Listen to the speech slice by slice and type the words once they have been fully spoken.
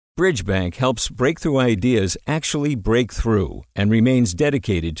Bridgebank helps breakthrough ideas actually break through and remains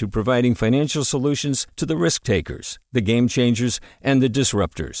dedicated to providing financial solutions to the risk takers, the game changers, and the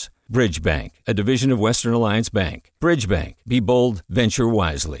disruptors. Bridgebank, a division of Western Alliance Bank. Bridgebank, be bold, venture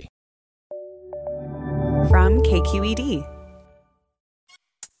wisely. From KQED.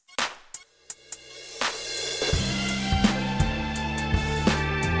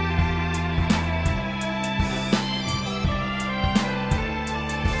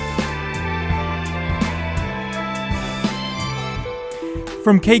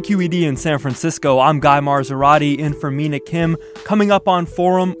 From KQED in San Francisco, I'm Guy Marzorati in for Mina Kim. Coming up on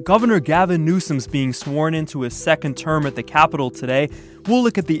Forum, Governor Gavin Newsom's being sworn into his second term at the Capitol today. We'll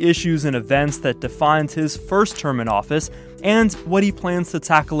look at the issues and events that defined his first term in office and what he plans to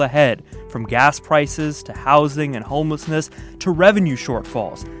tackle ahead, from gas prices to housing and homelessness to revenue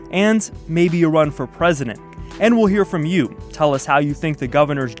shortfalls, and maybe a run for president. And we'll hear from you. Tell us how you think the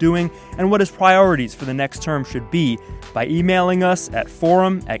governor's doing and what his priorities for the next term should be by emailing us at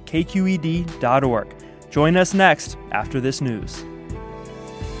forum@kqed.org. Join us next after this news.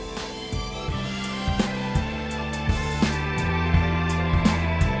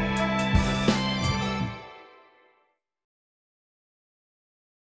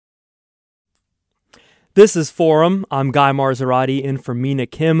 This is Forum. I'm Guy Marzorati in for Mina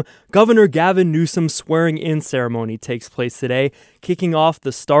Kim. Governor Gavin Newsom's swearing-in ceremony takes place today, kicking off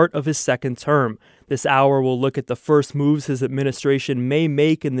the start of his second term. This hour will look at the first moves his administration may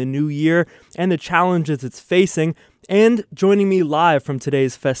make in the new year and the challenges it's facing. And joining me live from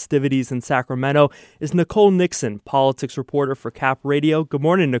today's festivities in Sacramento is Nicole Nixon, politics reporter for Cap Radio. Good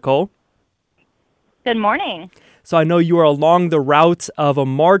morning, Nicole. Good morning. So I know you are along the route of a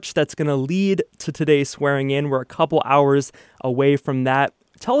march that's going to lead to today's swearing in. We're a couple hours away from that.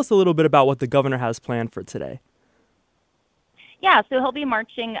 Tell us a little bit about what the governor has planned for today. Yeah, so he'll be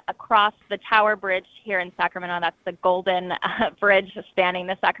marching across the Tower Bridge here in Sacramento. That's the Golden Bridge spanning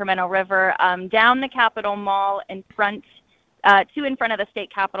the Sacramento River, down the Capitol Mall in front of the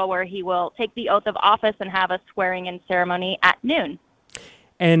state capitol, where he will take the oath of office and have a swearing-in ceremony at noon.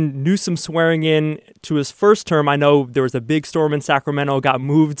 And Newsom swearing in to his first term, I know there was a big storm in Sacramento, got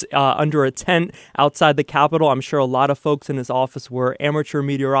moved under a tent outside the Capitol. I'm sure a lot of folks in his office were amateur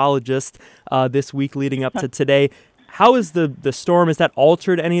meteorologists this week leading up to today. How is the storm? Has that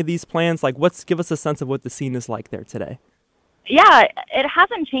altered any of these plans? Give us a sense of what the scene is like there today. Yeah, it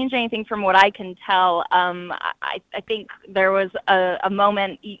hasn't changed anything from what I can tell. I think there was a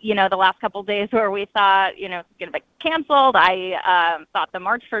moment, the last couple of days where we thought, it's going to be canceled. I thought the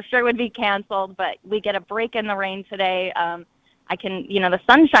march for sure would be canceled, but we get a break in the rain today. The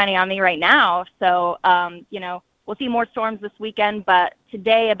sun's shining on me right now. So, we'll see more storms this weekend, but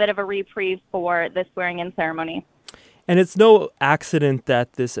today a bit of a reprieve for the swearing-in ceremony. And it's no accident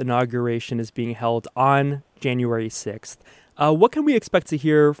that this inauguration is being held on January 6th. What can we expect to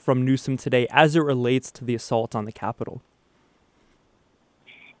hear from Newsom today as it relates to the assault on the Capitol?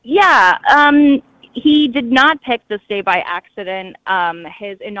 Yeah, he did not pick this day by accident.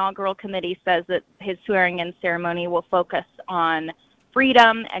 His inaugural committee says that his swearing-in ceremony will focus on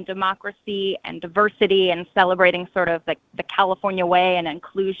freedom and democracy and diversity and celebrating sort of the California way and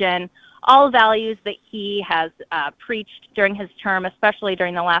inclusion, all values that he has preached during his term, especially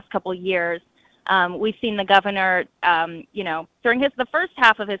during the last couple of years. We've seen the governor, during the first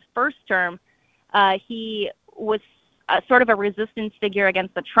half of his first term, he was sort of a resistance figure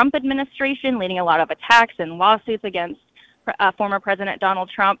against the Trump administration, leading a lot of attacks and lawsuits against former President Donald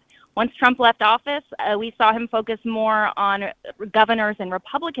Trump. Once Trump left office, we saw him focus more on governors in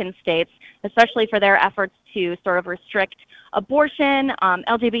Republican states, especially for their efforts to sort of restrict abortion,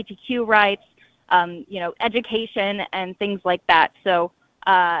 LGBTQ rights, education, and things like that. So,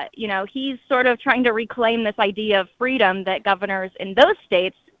 he's sort of trying to reclaim this idea of freedom that governors in those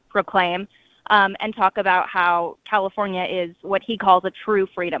states proclaim, and talk about how California is what he calls a true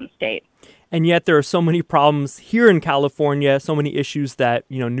freedom state. And yet there are so many problems here in California, so many issues that,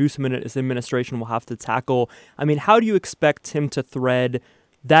 Newsom and his administration will have to tackle. I mean, how do you expect him to thread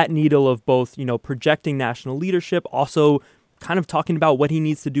that needle of both, projecting national leadership, also kind of talking about what he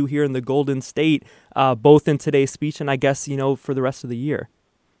needs to do here in the Golden State, both in today's speech and I guess, for the rest of the year?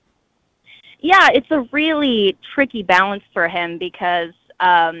 Yeah, it's a really tricky balance for him because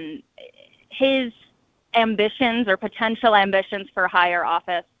his ambitions or potential ambitions for higher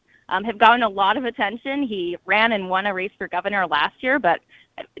office have gotten a lot of attention. He ran and won a race for governor last year, but,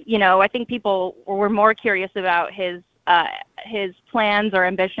 I think people were more curious about his plans or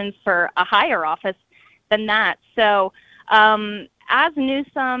ambitions for a higher office than that. So as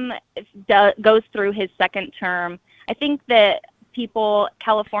Newsom goes through his second term, I think that people,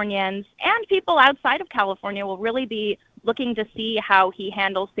 Californians, and people outside of California will really be looking to see how he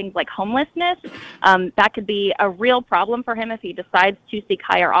handles things like homelessness. That could be a real problem for him if he decides to seek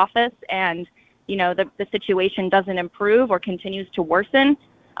higher office and, the situation doesn't improve or continues to worsen.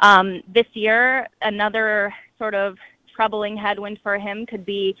 This year, another sort of troubling headwind for him could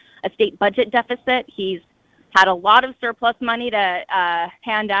be a state budget deficit. He's had a lot of surplus money to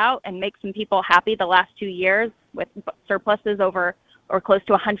hand out and make some people happy the last 2 years with surpluses over or close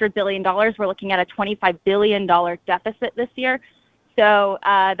to $100 billion. We're looking at a $25 billion deficit this year. So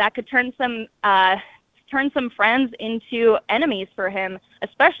that could turn some friends into enemies for him,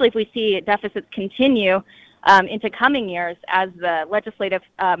 especially if we see deficits continue into coming years, as the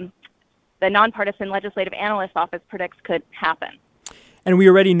nonpartisan legislative analyst office predicts could happen. And we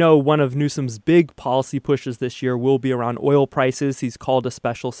already know one of Newsom's big policy pushes this year will be around oil prices. He's called a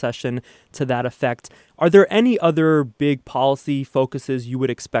special session to that effect. Are there any other big policy focuses you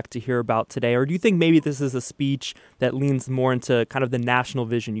would expect to hear about today? Or do you think maybe this is a speech that leans more into kind of the national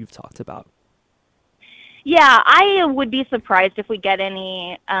vision you've talked about? Yeah, I would be surprised if we get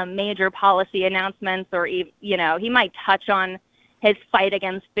any major policy announcements, or, he might touch on his fight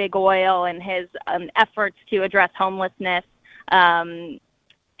against big oil and his efforts to address homelessness.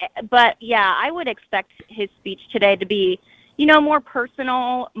 But yeah, I would expect his speech today to be, more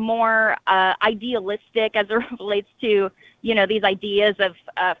personal, more idealistic as it relates to, these ideas of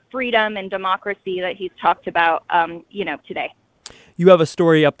freedom and democracy that he's talked about, today. You have a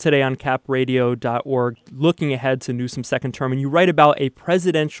story up today on capradio.org looking ahead to Newsom's second term, and you write about a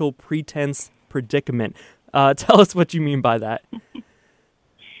presidential pretense predicament. Tell us what you mean by that.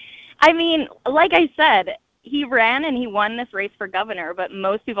 I mean, like I said, he ran and he won this race for governor, but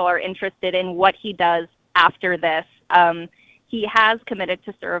most people are interested in what he does after this. He has committed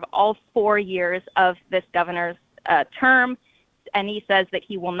to serve all 4 years of this governor's term, and he says that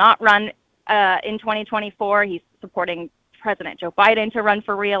he will not run in 2024. He's supporting President Joe Biden to run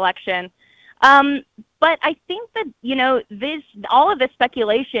for re-election. But I think that, all of this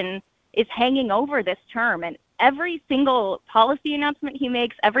speculation is hanging over this term, and every single policy announcement he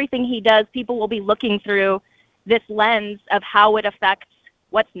makes, everything he does, people will be looking through this lens of how it affects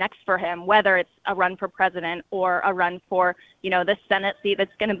what's next for him, whether it's a run for president or a run for, the Senate seat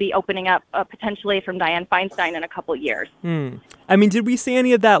that's going to be opening up potentially from Dianne Feinstein in a couple years. I mean, did we see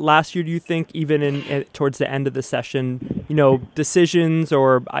any of that last year, do you think, even towards the end of the session, decisions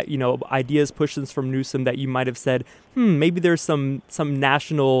or, ideas pushed from Newsom that you might have said, maybe there's some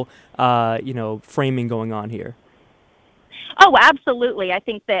national, framing going on here? Oh, absolutely. I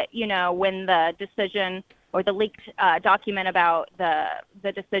think that, when the decision or the leaked document about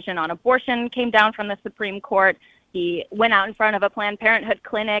the decision on abortion came down from the Supreme Court, he went out in front of a Planned Parenthood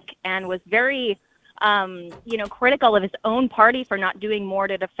clinic and was very, critical of his own party for not doing more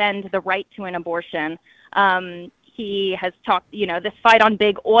to defend the right to an abortion. He has talked, this fight on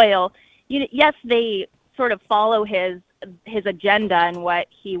big oil. Yes, they sort of follow his agenda and what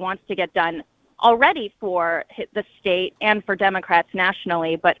he wants to get done already for the state and for Democrats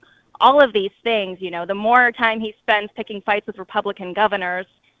nationally, but all of these things, the more time he spends picking fights with Republican governors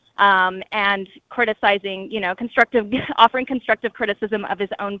and criticizing, offering constructive criticism of his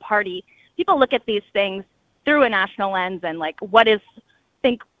own party, people look at these things through a national lens and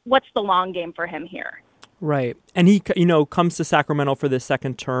what's the long game for him here? Right. And he, comes to Sacramento for this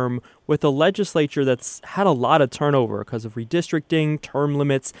second term with a legislature that's had a lot of turnover because of redistricting, term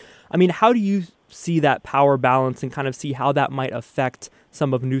limits. I mean, how do you see that power balance and kind of see how that might affect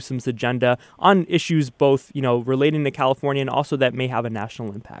some of Newsom's agenda on issues both, relating to California and also that may have a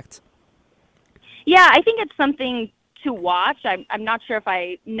national impact? Yeah, I think it's something to watch. I'm not sure if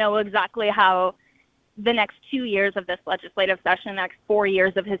I know exactly how the next 2 years of this legislative session, the next 4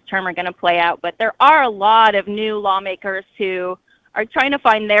 years of his term are going to play out, but there are a lot of new lawmakers who are trying to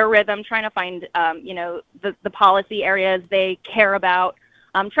find their rhythm, trying to find, the policy areas they care about,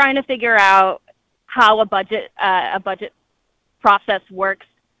 trying to figure out how a budget process works.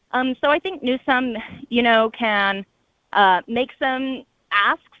 So I think Newsom, can make some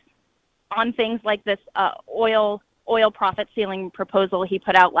asks on things like this oil profit ceiling proposal he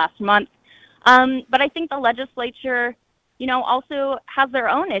put out last month. But I think the legislature, also has their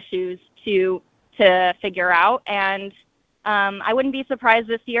own issues to figure out. And I wouldn't be surprised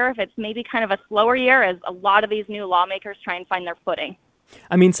this year if it's maybe kind of a slower year as a lot of these new lawmakers try and find their footing.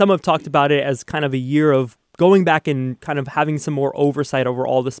 I mean, some have talked about it as kind of a year of going back and kind of having some more oversight over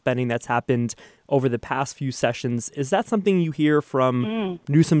all the spending that's happened over the past few sessions. Is that something you hear from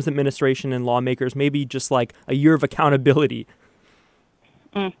Newsom's administration and lawmakers, maybe just like a year of accountability?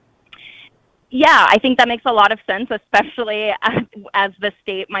 Yeah, I think that makes a lot of sense, especially as the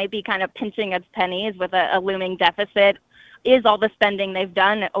state might be kind of pinching its pennies with a looming deficit. Is all the spending they've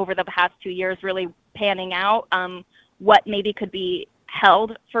done over the past 2 years really panning out? What maybe could be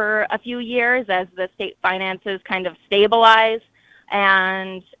held for a few years as the state finances kind of stabilize?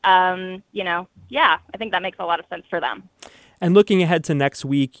 And, yeah, I think that makes a lot of sense for them. And looking ahead to next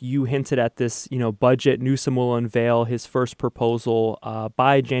week, you hinted at this, budget. Newsom will unveil his first proposal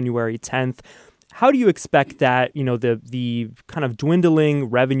by January 10th. How do you expect that, the kind of dwindling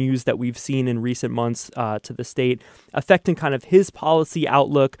revenues that we've seen in recent months to the state affecting kind of his policy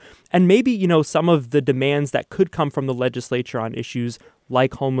outlook and maybe, some of the demands that could come from the legislature on issues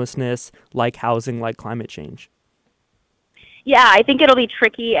like homelessness, like housing, like climate change? Yeah, I think it'll be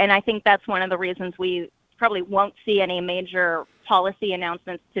tricky. And I think that's one of the reasons we probably won't see any major policy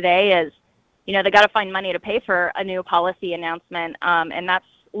announcements today is, they got to find money to pay for a new policy announcement. And that's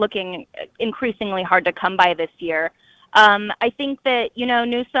looking increasingly hard to come by this year. I think that,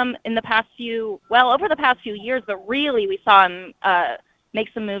 Newsom over the past few years, but really we saw him make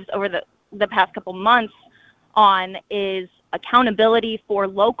some moves over the past couple months on is accountability for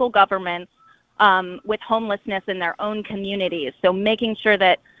local governments with homelessness in their own communities. So making sure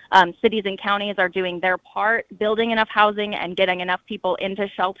that cities and counties are doing their part, building enough housing and getting enough people into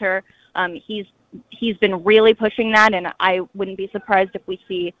shelter. He's been really pushing that, and I wouldn't be surprised if we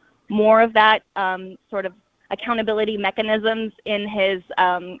see more of that sort of accountability mechanisms in his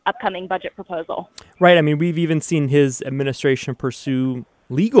upcoming budget proposal. Right. I mean, we've even seen his administration pursue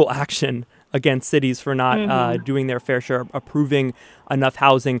legal action against cities for not doing their fair share, approving enough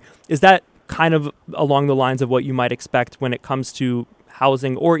housing. Is that kind of along the lines of what you might expect when it comes to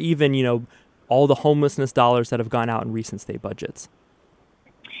housing or even, all the homelessness dollars that have gone out in recent state budgets?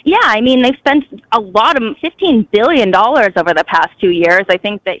 Yeah, I mean, they've spent a lot of $15 billion over the past 2 years. I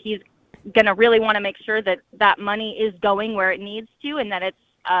think that he's going to really want to make sure that that money is going where it needs to and that it's,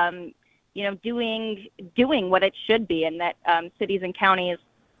 doing what it should be and that cities and counties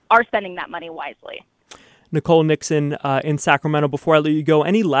are spending that money wisely. Nicole Nixon in Sacramento, before I let you go,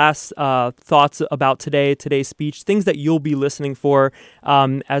 any last thoughts about today's speech, things that you'll be listening for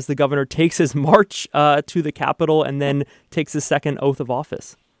as the governor takes his march to the Capitol and then takes his second oath of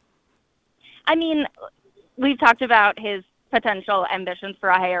office? I mean, we've talked about his potential ambitions for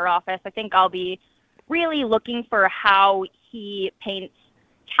a higher office. I think I'll be really looking for how he paints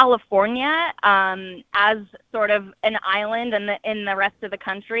California as sort of an island in the rest of the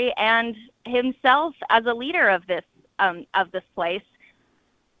country, and himself as a leader of this place,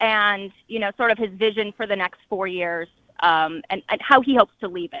 and sort of his vision for the next 4 years, and how he hopes to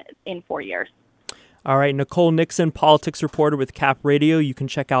leave it in 4 years. All right, Nicole Nixon, politics reporter with Cap Radio. You can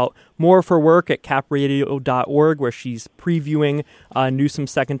check out more of her work at capradio.org, where she's previewing Newsom's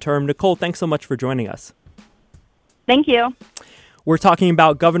second term. Nicole, thanks so much for joining us. Thank you. We're talking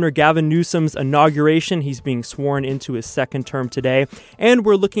about Governor Gavin Newsom's inauguration. He's being sworn into his second term today. And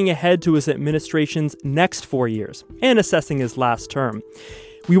we're looking ahead to his administration's next 4 years and assessing his last term.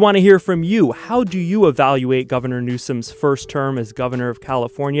 We want to hear from you. How do you evaluate Governor Newsom's first term as governor of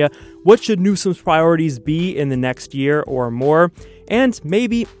California? What should Newsom's priorities be in the next year or more? And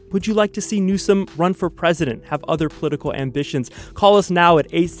maybe, would you like to see Newsom run for president, have other political ambitions? Call us now at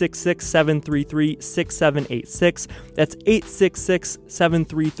 866-733-6786. That's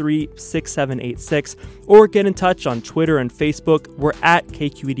 866-733-6786. Or get in touch on Twitter and Facebook. We're at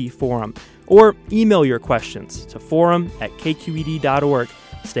KQED Forum. Or email your questions to forum@kqed.org.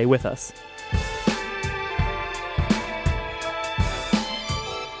 Stay with us.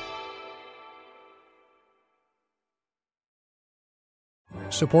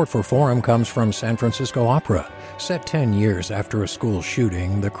 Support for Forum comes from San Francisco Opera. Set 10 years after a school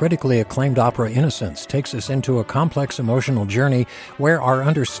shooting, the critically acclaimed opera Innocence takes us into a complex emotional journey where our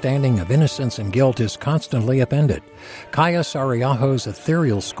understanding of innocence and guilt is constantly upended. Kaya Sariaho's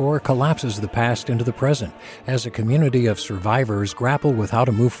ethereal score collapses the past into the present as a community of survivors grapple with how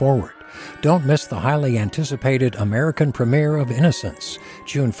to move forward. Don't miss the highly anticipated American premiere of Innocence,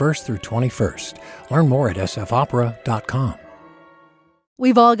 June 1st through 21st. Learn more at sfopera.com.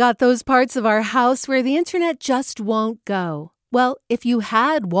 We've all got those parts of our house where the internet just won't go. Well, if you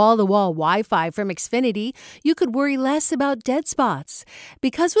had wall-to-wall Wi-Fi from Xfinity, you could worry less about dead spots.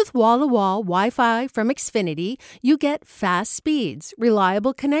 Because with wall-to-wall Wi-Fi from Xfinity, you get fast speeds,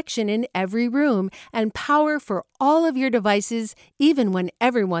 reliable connection in every room, and power for all of your devices, even when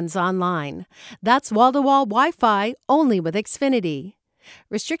everyone's online. That's wall-to-wall Wi-Fi only with Xfinity.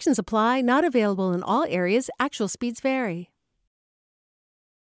 Restrictions apply, not available in all areas. Actual speeds vary.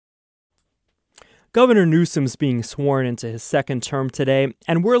 Governor Newsom's being sworn into his second term today,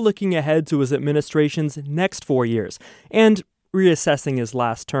 and we're looking ahead to his administration's next 4 years and reassessing his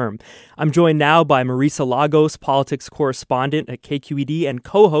last term. I'm joined now by Marisa Lagos, politics correspondent at KQED and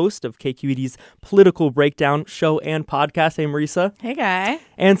co-host of KQED's Political Breakdown show and podcast. Hey, Marisa. Hey, Guy.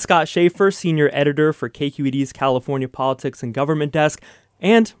 And Scott Schaefer, senior editor for KQED's California Politics and Government Desk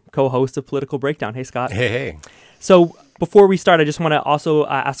and co-host of Political Breakdown. Hey, Scott. Hey. So before we start, I just want to also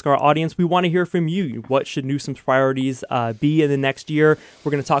ask our audience, we want to hear from you. What should Newsom's priorities be in the next year?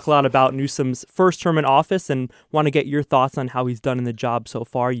 We're going to talk a lot about Newsom's first term in office and want to get your thoughts on how he's done in the job so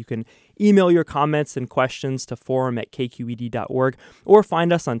far. You can email your comments and questions to forum@kqed.org or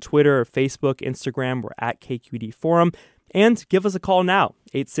find us on Twitter or Facebook, Instagram. We're at KQED Forum. And give us a call now,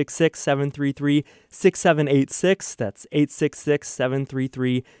 866-733-6786. That's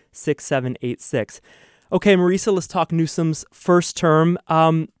 866-733-6786. Okay, Marisa, let's talk Newsom's first term.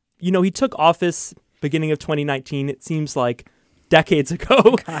 He took office beginning of 2019. It seems like decades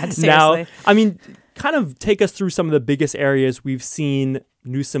ago. God, seriously. Now, kind of take us through some of the biggest areas we've seen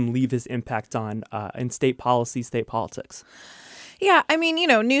Newsom leave his impact on in state policy, state politics. Yeah,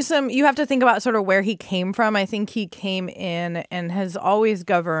 Newsom, you have to think about sort of where he came from. I think he came in and has always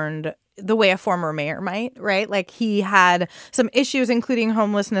governed the way a former mayor might, right? Like he had some issues, including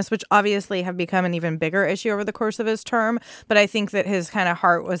homelessness, which obviously have become an even bigger issue over the course of his term. But I think that his kind of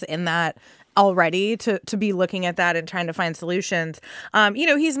heart was in that already to be looking at that and trying to find solutions.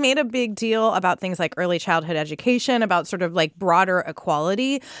 He's made a big deal about things like early childhood education, about sort of like broader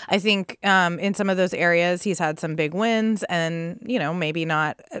equality. I think in some of those areas, he's had some big wins and, maybe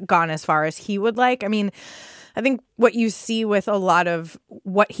not gone as far as he would like. I think what you see with a lot of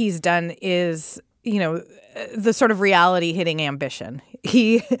what he's done is, the sort of reality hitting ambition.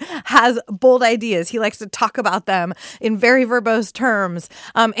 He has bold ideas. He likes to talk about them in very verbose terms.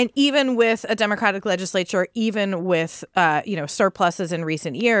 And even with a Democratic legislature, even with, surpluses in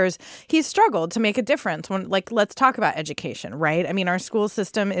recent years, he's struggled to make a difference when, let's talk about education, right? Our school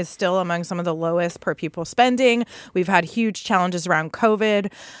system is still among some of the lowest per pupil spending. We've had huge challenges around COVID.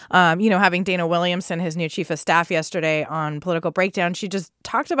 Having Dana Williamson, his new chief of staff yesterday on Political Breakdown, she just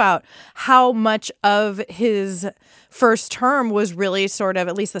talked about how much of his first term was really sort of,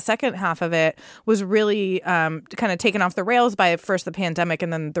 at least the second half of it, was really kind of taken off the rails by first the pandemic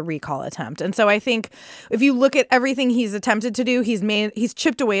and then the recall attempt. And so I think if you look at everything he's attempted to do, he's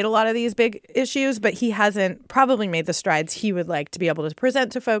chipped away at a lot of these big issues, but he hasn't probably made the strides he would like to be able to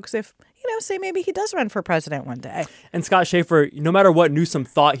present to folks if, say maybe he does run for president one day. And Scott Schaefer, no matter what Newsom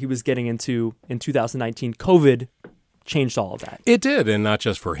thought he was getting into in 2019, COVID changed all of that. It did, and not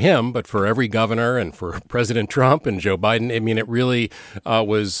just for him, but for every governor and for President Trump and Joe Biden. It really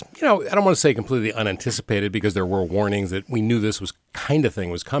was, I don't want to say completely unanticipated because there were warnings that we knew this was kind of thing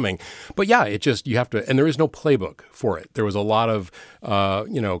was coming. But yeah, you have to, and there is no playbook for it. There was a lot of,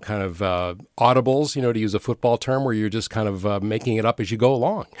 audibles, to use a football term, where you're just kind of making it up as you go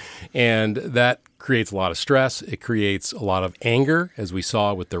along. And that creates a lot of stress. It creates a lot of anger, as we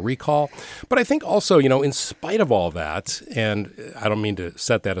saw with the recall. But I think also, in spite of all that, and I don't mean to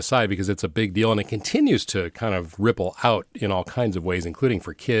set that aside because it's a big deal and it continues to kind of ripple out in all kinds of ways, including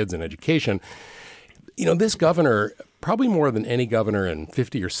for kids and education. This governor, probably more than any governor in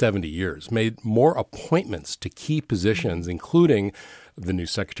 50 or 70 years, made more appointments to key positions, including the new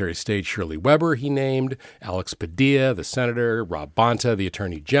Secretary of State, Shirley Weber, he named, Alex Padilla, the senator, Rob Bonta, the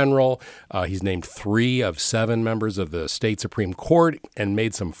attorney general. He's named 3 of 7 members of the state Supreme Court and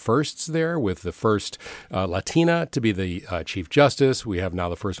made some firsts there with the first Latina to be the Chief Justice. We have now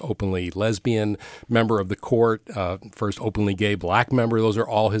the first openly lesbian member of the court, first openly gay black member. Those are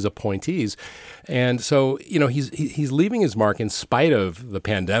all his appointees. And so, he's leaving his mark in spite of the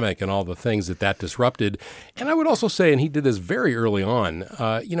pandemic and all the things that disrupted. And I would also say, and he did this very early on,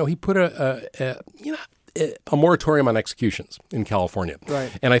 he put a moratorium on executions in California. Right.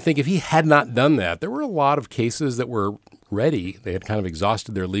 And I think if he had not done that, there were a lot of cases that were ready. They had kind of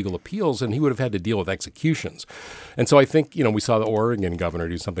exhausted their legal appeals, and he would have had to deal with executions. And so I think, we saw the Oregon governor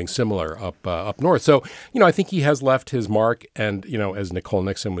do something similar up north. So, I think he has left his mark. And, as Nicole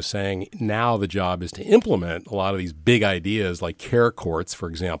Nixon was saying, now the job is to implement a lot of these big ideas like care courts, for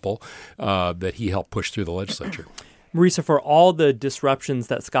example, that he helped push through the legislature. Marisa, for all the disruptions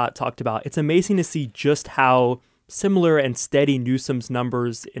that Scott talked about, it's amazing to see just how similar and steady Newsom's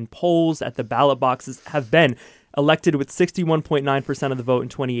numbers in polls at the ballot boxes have been. Elected with 61.9% of the vote in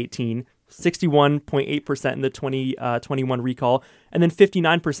 2018, 61.8% in the 2021 recall, and then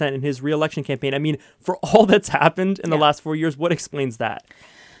 59% in his reelection campaign. For all that's happened in the last 4 years, what explains that?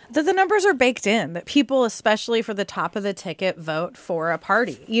 that the numbers are baked in, that people, especially for the top of the ticket, vote for a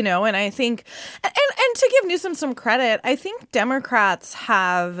party, and I think, and to give Newsom some credit, I think Democrats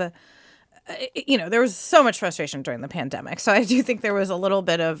have, there was so much frustration during the pandemic. So I do think there was a little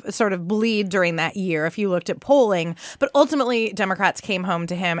bit of sort of bleed during that year if you looked at polling. But ultimately, Democrats came home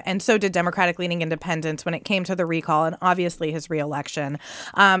to him, and so did Democratic-leaning independents when it came to the recall and obviously his reelection.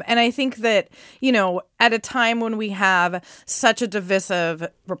 And I think that, at a time when we have such a divisive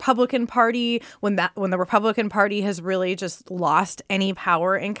Republican Party, when the Republican Party has really just lost any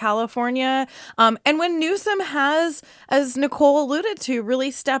power in California, and when Newsom has, as Nicole alluded to, really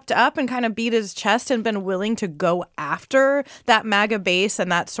stepped up and kind of beat his chest and been willing to go after that MAGA base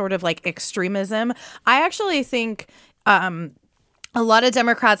and that sort of like extremism, I actually think a lot of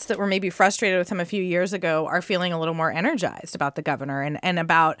Democrats that were maybe frustrated with him a few years ago are feeling a little more energized about the governor and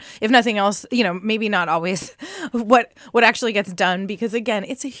about, if nothing else, maybe not always what actually gets done, because again,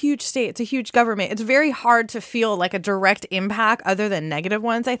 it's a huge state, it's a huge government. It's very hard to feel like a direct impact other than negative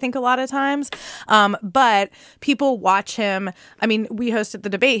ones, I think, a lot of times. But people watch him. I mean, we hosted the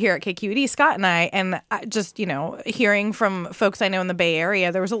debate here at KQED, Scott and I, and just, hearing from folks I know in the Bay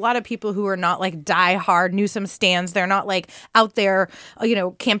Area, there was a lot of people who are not like diehard Newsom stands. They're not like out there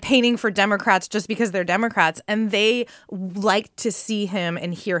campaigning for Democrats just because they're Democrats, and they like to see him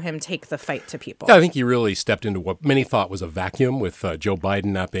and hear him take the fight to people. Yeah, I think he really stepped into what many thought was a vacuum with Joe Biden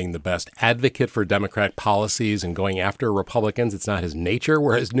not being the best advocate for Democratic policies and going after Republicans. It's not his nature,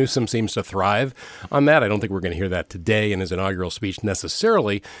 whereas Newsom seems to thrive on that. I don't think we're going to hear that today in his inaugural speech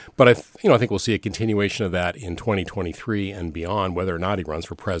necessarily, but I think we'll see a continuation of that in 2023 and beyond, whether or not he runs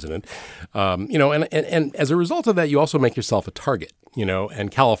for president. And as a result of that, you also make yourself a target.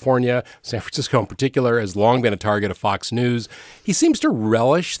 And California, San Francisco in particular, has long been a target of Fox News. He seems to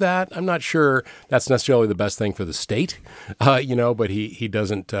relish that. I'm not sure that's necessarily the best thing for the state, but he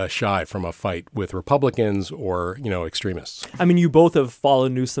doesn't shy from a fight with Republicans or, extremists. I mean, you both have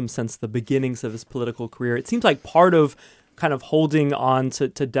followed Newsom since the beginnings of his political career. It seems like part of kind of holding on to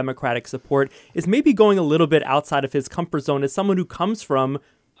Democratic support is maybe going a little bit outside of his comfort zone as someone who comes from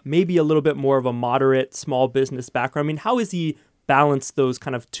maybe a little bit more of a moderate small business background. I mean, how is he balance those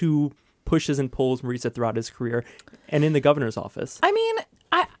kind of two pushes and pulls Marisa throughout his career and in the governor's office? I mean,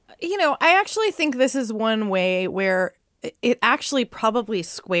 I actually think this is one way where it actually probably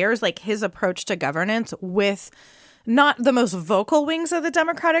squares like his approach to governance with not the most vocal wings of the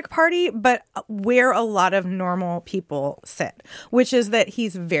Democratic Party, but where a lot of normal people sit, which is that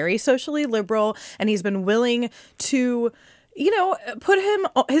he's very socially liberal and he's been willing to put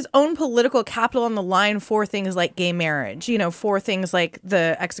his own political capital on the line for things like gay marriage, for things like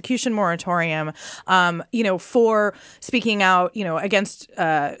the execution moratorium, for speaking out, against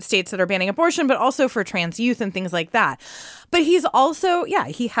states that are banning abortion, but also for trans youth and things like that. But he's also,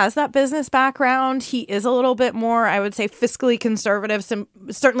 he has that business background. He is a little bit more, I would say, fiscally conservative,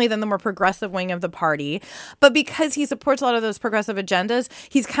 certainly than the more progressive wing of the party. But because he supports a lot of those progressive agendas,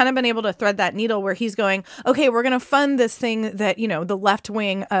 he's kind of been able to thread that needle where he's going, okay, we're going to fund this thing that, the left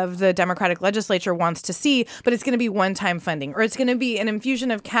wing of the Democratic legislature wants to see, but it's going to be one-time funding, or it's going to be an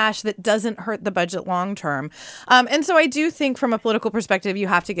infusion of cash that doesn't hurt the budget long term. And so I do think from a political perspective, you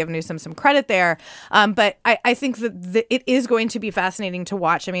have to give Newsom some credit there. But I think that it is going to be fascinating to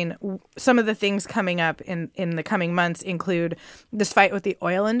watch. I mean, some of the things coming up in the coming months include this fight with the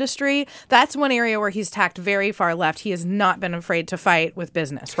oil industry. That's one area where he's tacked very far left. He has not been afraid to fight with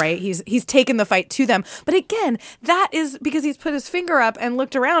business, right? He's taken the fight to them. But again, that is because he's put his finger up and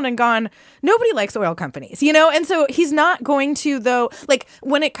looked around and gone, nobody likes oil companies, And so he's not going to, though, like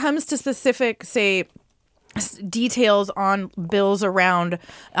when it comes to specific, say, details on bills around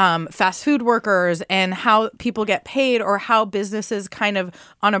fast food workers and how people get paid, or how businesses kind of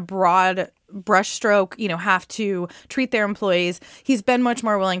on a broad brushstroke, have to treat their employees. He's been much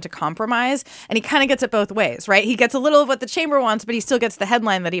more willing to compromise, and he kind of gets it both ways, right? He gets a little of what the chamber wants, but he still gets the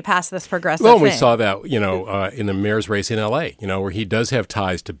headline that he passed this progressive thing. We saw that, in the mayor's race in L.A., where he does have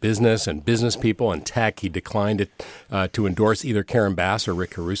ties to business and business people and tech. He declined to endorse either Karen Bass or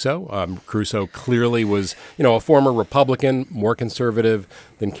Rick Caruso. Caruso clearly was, a former Republican, more conservative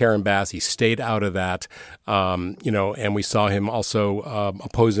than Karen Bass. He stayed out of that, and we saw him also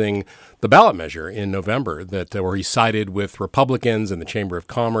opposing the ballot measure in November where he sided with Republicans and the Chamber of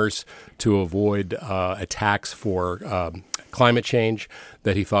Commerce to avoid attacks for climate change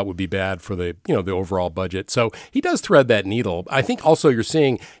that he thought would be bad for the overall budget. So he does thread that needle. I think also you're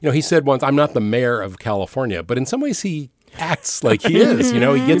seeing, he said once, I'm not the mayor of California, but in some ways he acts like he is. He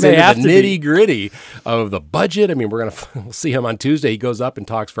gets They into have the to be. nitty gritty of the budget. I mean, we'll see him on Tuesday. He goes up and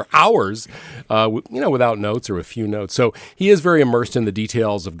talks for hours, without notes or with few notes. So he is very immersed in the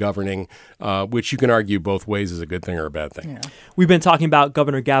details of governing, which you can argue both ways is a good thing or a bad thing. Yeah. We've been talking about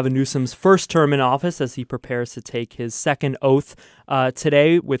Governor Gavin Newsom's first term in office as he prepares to take his second oath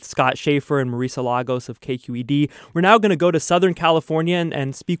today with Scott Schaefer and Marisa Lagos of KQED. We're now going to go to Southern California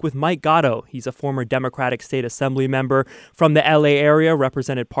and speak with Mike Gatto. He's a former Democratic State Assembly member from the LA area,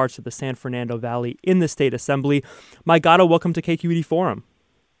 represented parts of the San Fernando Valley in the State Assembly. Mike Gatto, welcome to KQED Forum.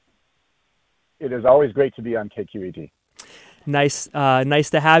 It is always great to be on KQED. Nice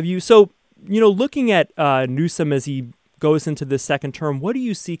to have you. So, looking at Newsom as he goes into the second term, what do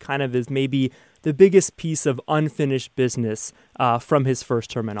you see kind of as maybe the biggest piece of unfinished business from his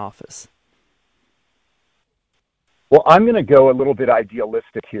first term in office? Well, I'm going to go a little bit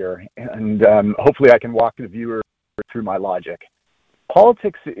idealistic here, and hopefully I can walk the viewer through my logic.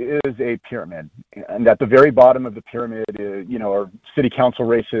 Politics is a pyramid, and at the very bottom of the pyramid, are city council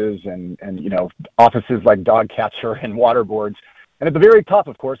races and offices like dog catcher and water boards. And at the very top,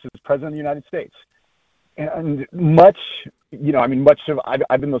 of course, is President of the United States. And I've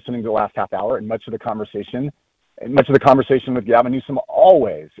been listening to the last half hour, and much of the conversation with Gavin Newsom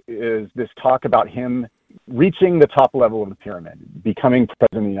always is this talk about him reaching the top level of the pyramid, becoming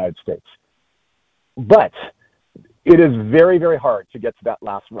President of the United States. But it is very, very hard to get to that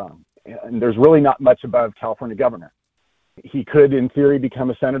last rung. And there's really not much above California governor. He could, in theory, become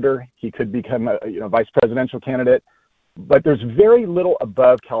a senator. He could become a vice presidential candidate. But there's very little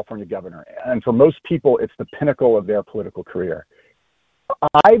above California governor. And for most people, it's the pinnacle of their political career.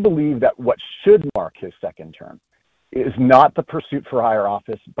 I believe that what should mark his second term is not the pursuit for higher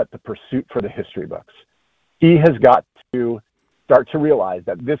office, but the pursuit for the history books. He has got to start to realize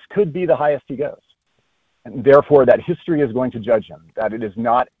that this could be the highest he goes. And therefore, that history is going to judge him, that it is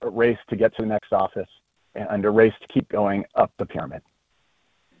not a race to get to the next office and a race to keep going up the pyramid.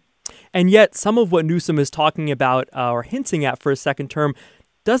 And yet, some of what Newsom is talking about or hinting at for a second term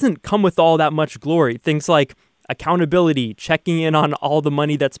doesn't come with all that much glory. Things like accountability, checking in on all the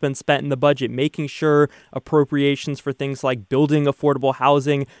money that's been spent in the budget, making sure appropriations for things like building affordable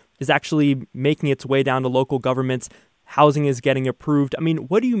housing is actually making its way down to local governments. Housing is getting approved. I mean,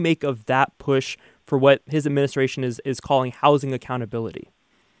 what do you make of that push for what his administration is calling housing accountability?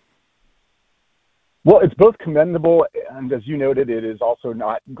 Well, it's both commendable, and as you noted, it is also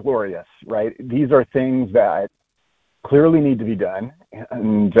not glorious, right? These are things that clearly need to be done,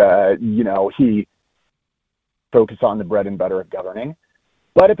 and, he focused on the bread and butter of governing.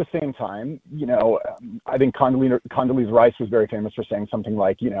 But at the same time, I think Condoleezza Rice was very famous for saying something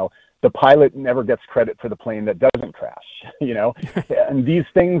like, the pilot never gets credit for the plane that doesn't crash, and these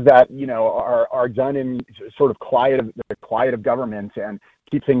things that, are done in sort of the quiet of government and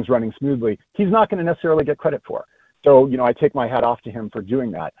keep things running smoothly, he's not going to necessarily get credit for. So, I take my hat off to him for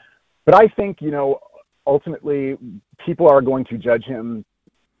doing that. But I think, ultimately people are going to judge him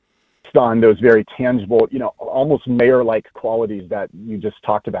on those very tangible, almost mayor-like qualities that you just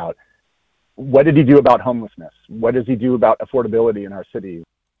talked about. What did he do about homelessness? What does he do about affordability in our cities?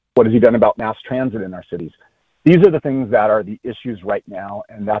 What has he done about mass transit in our cities? These are the things that are the issues right now,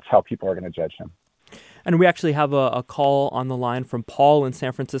 and that's how people are going to judge him. And we actually have a call on the line from Paul in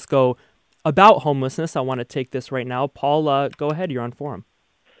San Francisco about homelessness. I want to take this right now. Paul, go ahead. You're on Forum.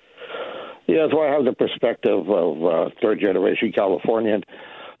 Yeah, so I have the perspective of third-generation Californian.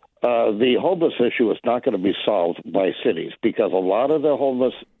 The homeless issue is not going to be solved by cities because a lot of the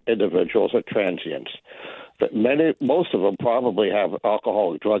homeless individuals are transients. Most of them probably have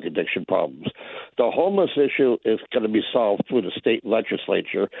alcohol and drug addiction problems. The homeless issue is going to be solved through the state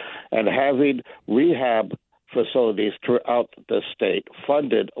legislature and having rehab facilities throughout the state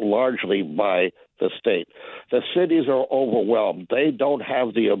funded largely by the state. The cities are overwhelmed. They don't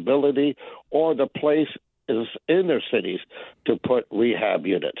have the ability or the place is in their cities to put rehab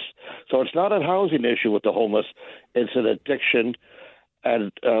units. So it's not a housing issue with the homeless. It's an addiction,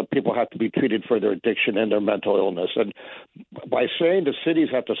 and people have to be treated for their addiction and their mental illness. And by saying the cities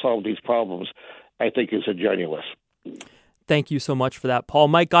have to solve these problems, I think is ingenuous. Thank you so much for that, Paul.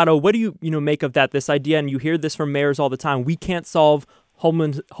 Mike Gatto, what do you make of that, this idea, and you hear this from mayors all the time, we can't solve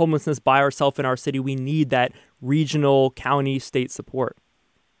homelessness by ourselves in our city. We need that regional, county, state support.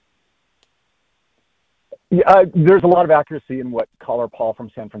 Yeah, there's a lot of accuracy in what caller Paul from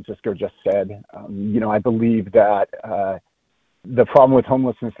San Francisco just said. I believe that the problem with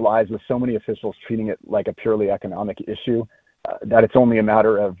homelessness lies with so many officials treating it like a purely economic issue, that it's only a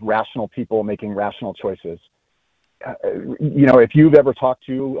matter of rational people making rational choices. If you've ever talked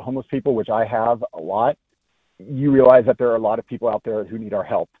to homeless people, which I have a lot, you realize that there are a lot of people out there who need our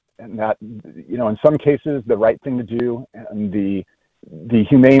help, and that, in some cases, the right thing to do and the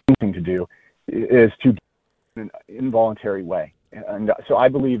humane thing to do is to do it in an involuntary way. And so I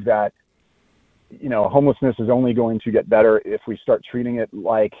believe that, homelessness is only going to get better if we start treating it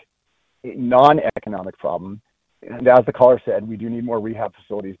like a non-economic problem. And as the caller said, we do need more rehab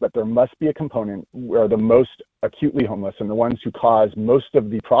facilities, but there must be a component where the most acutely homeless and the ones who cause most of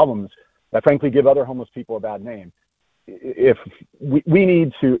the problems that frankly give other homeless people a bad name, if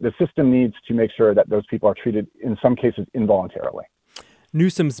the system needs to make sure that those people are treated in some cases involuntarily.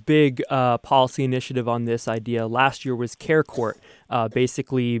 Newsom's big policy initiative on this idea last year was Care Court,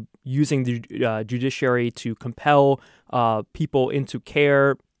 basically using the judiciary to compel people into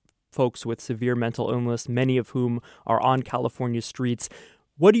care, folks with severe mental illness, many of whom are on California streets.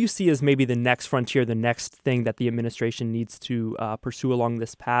 What do you see as maybe the next frontier, the next thing that the administration needs to pursue along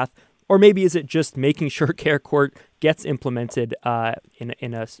this path? Or maybe is it just making sure Care Court gets implemented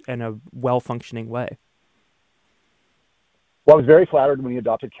in a well-functioning way? Well, I was very flattered when we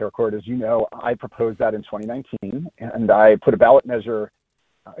adopted Care Court. As you know, I proposed that in 2019, and I put a ballot measure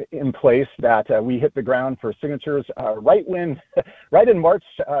in place that we hit the ground for signatures right in March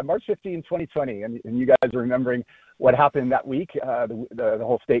 15, 2020. And you guys are remembering what happened that week. The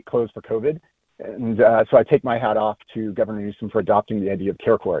whole state closed for COVID. And so I take my hat off to Governor Newsom for adopting the idea of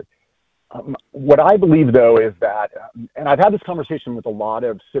Care Court. What I believe, though, is that, and I've had this conversation with a lot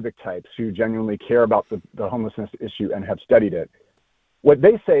of civic types who genuinely care about the homelessness issue and have studied it. What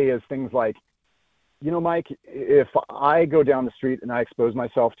they say is things like, Mike, if I go down the street and I expose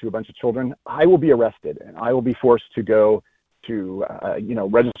myself to a bunch of children, I will be arrested and I will be forced to go to,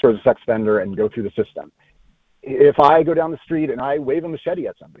 register as a sex offender and go through the system. If I go down the street and I wave a machete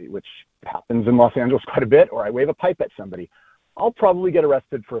at somebody, which happens in Los Angeles quite a bit, or I wave a pipe at somebody, I'll probably get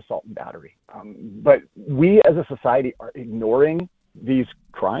arrested for assault and battery. But we as a society are ignoring these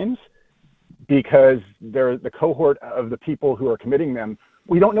crimes because they're the cohort of the people who are committing them.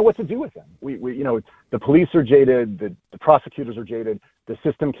 We don't know what to do with them. The police are jaded, the prosecutors are jaded, the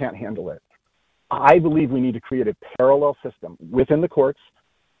system can't handle it. I believe we need to create a parallel system within the courts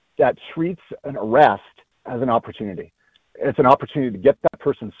that treats an arrest as an opportunity. It's an opportunity to get that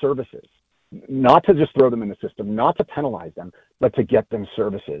person services. Not to just throw them in the system, not to penalize them, but to get them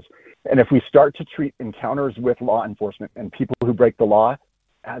services. And if we start to treat encounters with law enforcement and people who break the law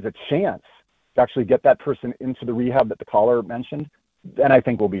as a chance to actually get that person into the rehab that the caller mentioned, then I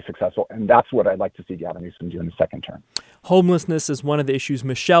think we'll be successful. And that's what I'd like to see Gavin Newsom do in the second term. Homelessness is one of the issues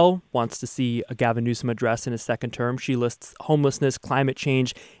Michelle wants to see Gavin Newsom address in his second term. She lists homelessness, climate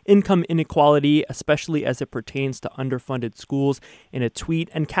change, income inequality, especially as it pertains to underfunded schools, in a tweet.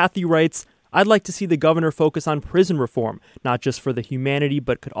 And Kathy writes, I'd like to see the governor focus on prison reform, not just for the humanity,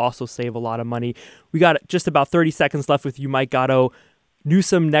 but could also save a lot of money. We got just about 30 seconds left with you, Mike Gatto.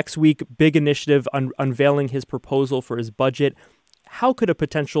 Newsom next week, big initiative unveiling his proposal for his budget. How could a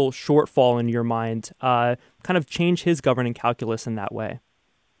potential shortfall in your mind kind of change his governing calculus in that way?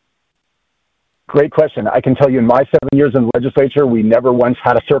 Great question. I can tell you in my 7 years in the legislature, we never once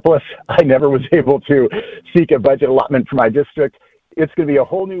had a surplus. I never was able to seek a budget allotment for my district. It's going to be a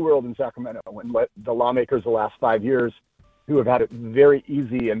whole new world in Sacramento when the lawmakers the last 5 years who have had it very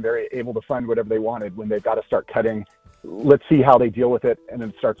easy and very able to fund whatever they wanted, when they've got to start cutting, let's see how they deal with it. And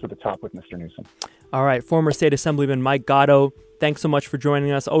it starts with the top with Mr. Newsom. All right. Former State Assemblyman Mike Gatto, thanks so much for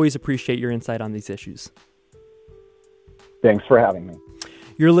joining us. Always appreciate your insight on these issues. Thanks for having me.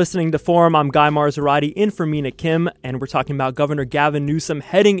 You're listening to Forum. I'm Guy Marzorati in for Mina Kim, and we're talking about Governor Gavin Newsom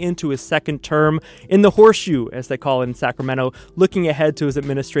heading into his second term in the horseshoe, as they call it in Sacramento, looking ahead to his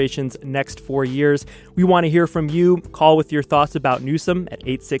administration's next 4 years. We want to hear from you. Call with your thoughts about Newsom at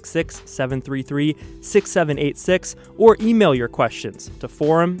 866-733-6786 or email your questions to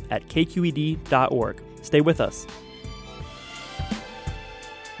forum@kqed.org. Stay with us.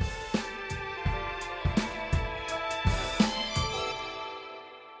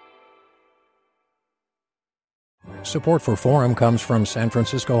 Support for Forum comes from San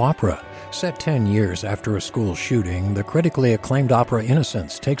Francisco Opera. Set 10 years after a school shooting, the critically acclaimed opera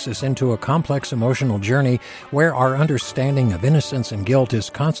Innocence takes us into a complex emotional journey where our understanding of innocence and guilt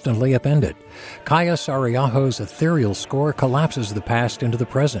is constantly upended. Kaya Sariaho's ethereal score collapses the past into the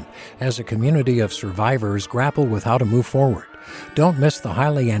present as a community of survivors grapple with how to move forward. Don't miss the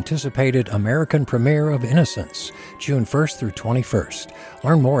highly anticipated American premiere of Innocence, June 1st through 21st.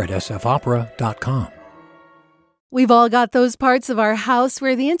 Learn more at sfopera.com. We've all got those parts of our house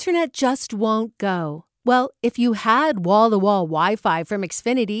where the internet just won't go. Well, if you had wall-to-wall Wi-Fi from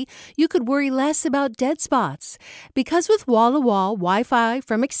Xfinity, you could worry less about dead spots. Because with wall-to-wall Wi-Fi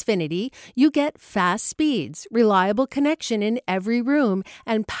from Xfinity, you get fast speeds, reliable connection in every room,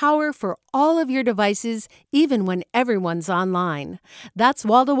 and power for all of your devices, even when everyone's online. That's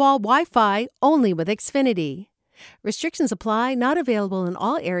wall-to-wall Wi-Fi only with Xfinity. Restrictions apply, not available in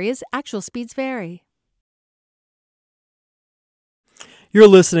all areas. Actual speeds vary. You're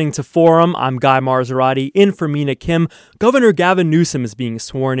listening to Forum. I'm Guy Marzorati, in for Mina Kim. Governor Gavin Newsom is being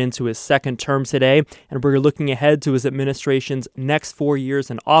sworn into his second term today, and we're looking ahead to his administration's next 4 years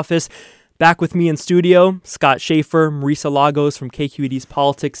in office. Back with me in studio, Scott Schaefer, Marisa Lagos from KQED's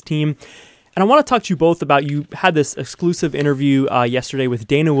politics team. And I want to talk to you both about, you had this exclusive interview yesterday with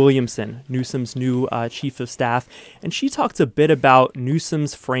Dana Williamson, Newsom's new chief of staff, and she talked a bit about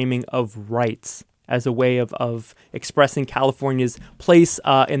Newsom's framing of rights as a way of expressing California's place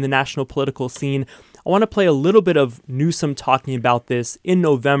in the national political scene. I want to play a little bit of Newsom talking about this in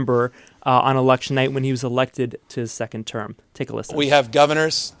November on election night when he was elected to his second term. Take a listen. We have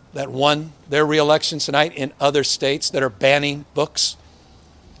governors that won their re-elections tonight in other states that are banning books,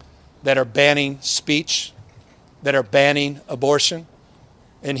 that are banning speech, that are banning abortion.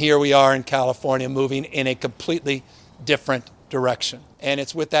 And here we are in California moving in a completely different direction. And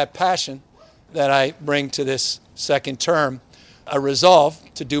it's with that passion that I bring to this second term a resolve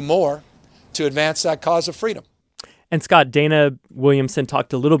to do more to advance that cause of freedom. And Scott, Dana Williamson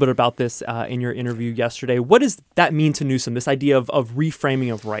talked a little bit about this in your interview yesterday. What does that mean to Newsom, this idea of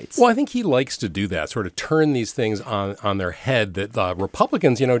reframing of rights? Well, I think he likes to do that, sort of turn these things on their head, that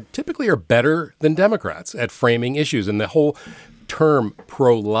Republicans, typically are better than Democrats at framing issues. And the whole term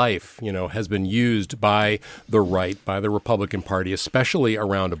pro-life, has been used by the right, by the Republican Party, especially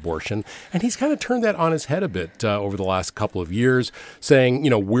around abortion. And he's kind of turned that on his head a bit over the last couple of years, saying,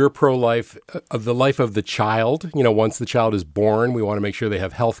 we're pro-life of the life of the child. Once the child is born, we want to make sure they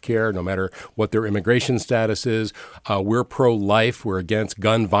have health care, no matter what their immigration status is. We're pro-life. We're against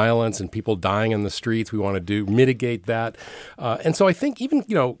gun violence and people dying in the streets. We want to mitigate that. And so I think even,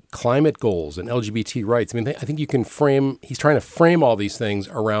 climate goals and LGBT rights, I think you can he's trying to frame all these things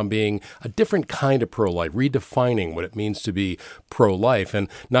around being a different kind of pro-life, redefining what it means to be pro-life, and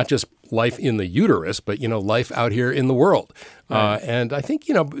not just life in the uterus, but, life out here in the world. Right. And I think,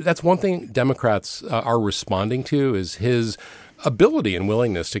 that's one thing Democrats are responding to, is his ability and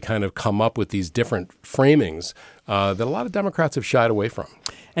willingness to kind of come up with these different framings that a lot of Democrats have shied away from.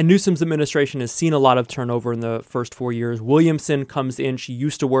 And Newsom's administration has seen a lot of turnover in the first 4 years. Williamson comes in. She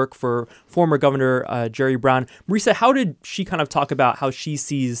used to work for former Governor Jerry Brown. Marisa, how did she kind of talk about how she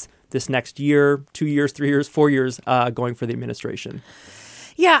sees this next year, 2 years, 3 years, 4 years going for the administration?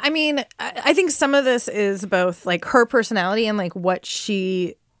 Yeah, I think some of this is both like her personality and like what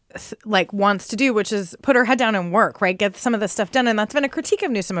she wants to do, which is put her head down and work, right? Get some of this stuff done. And that's been a critique of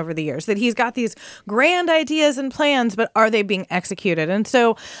Newsom over the years, that he's got these grand ideas and plans, but are they being executed? And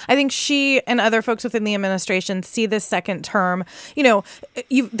so I think she and other folks within the administration see this second term,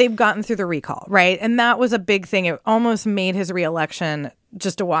 they've gotten through the recall, right? And that was a big thing. It almost made his reelection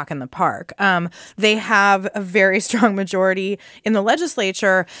just a walk in the park. They have a very strong majority in the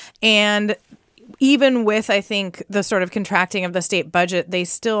legislature, and even with, I think, the sort of contracting of the state budget,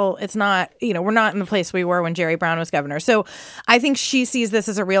 it's not, we're not in the place we were when Jerry Brown was governor. So I think she sees this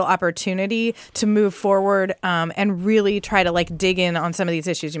as a real opportunity to move forward and really try to dig in on some of these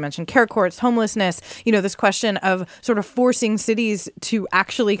issues. You mentioned care courts, homelessness, this question of sort of forcing cities to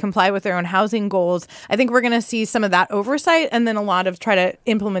actually comply with their own housing goals. I think we're going to see some of that oversight and then a lot of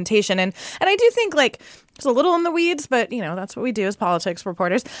implementation. And I do think it's a little in the weeds, but, that's what we do as politics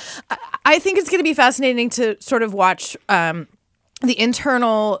reporters. I think it's going to be fascinating to sort of watch the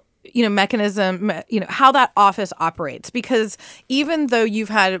internal mechanism, how that office operates, because even though you've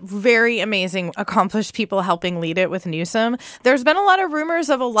had very amazing, accomplished people helping lead it with Newsom, there's been a lot of rumors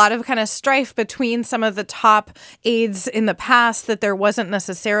of a lot of kind of strife between some of the top aides in the past, that there wasn't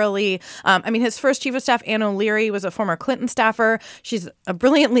necessarily, his first chief of staff, Ann O'Leary, was a former Clinton staffer. She's a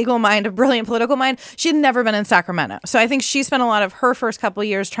brilliant legal mind, a brilliant political mind. She had never been in Sacramento. So I think she spent a lot of her first couple of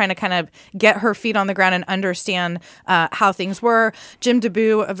years trying to kind of get her feet on the ground and understand how things were. Jim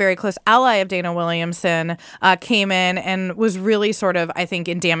DeBoo, a very close ally of Dana Williamson, came in and was really sort of, I think,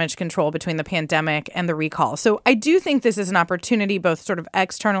 in damage control between the pandemic and the recall. So I do think this is an opportunity, both sort of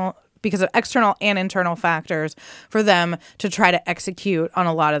external because of external and internal factors for them to try to execute on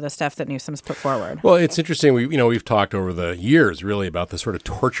a lot of the stuff that Newsom's put forward. Well, it's interesting. We've talked over the years really about the sort of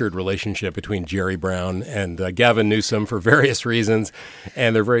tortured relationship between Jerry Brown and Gavin Newsom for various reasons,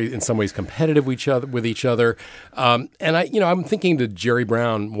 and they're very, in some ways, competitive with each other. And I'm thinking to Jerry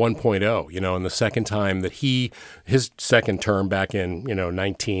Brown 1.0. In the second time that his second term back in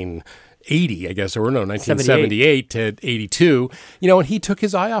 1980, I guess, or no, 1978 to 82, and he took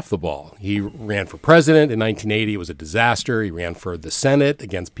his eye off the ball. He ran for president in 1980. It was a disaster. He ran for the Senate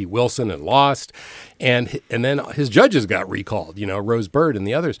against Pete Wilson and lost. And then his judges got recalled, Rose Byrd and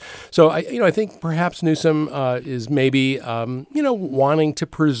the others. So, I think perhaps Newsom is maybe, wanting to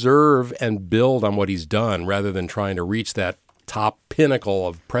preserve and build on what he's done rather than trying to reach that top pinnacle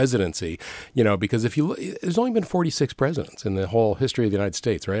of presidency, because there's only been 46 presidents in the whole history of the United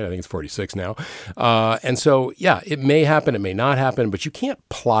States, right? I think it's 46 now. And so, it may happen, it may not happen, but you can't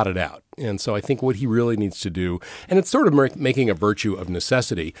plot it out. And so I think what he really needs to do, and it's sort of making a virtue of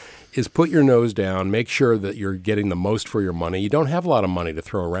necessity, is put your nose down, make sure that you're getting the most for your money. You don't have a lot of money to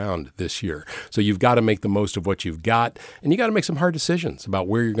throw around this year. So you've got to make the most of what you've got, and you got to make some hard decisions about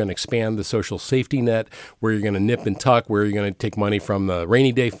where you're going to expand the social safety net, where you're going to nip and tuck, where you're going to take money from the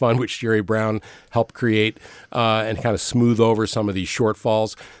rainy day fund, which Jerry Brown helped create, and kind of smooth over some of these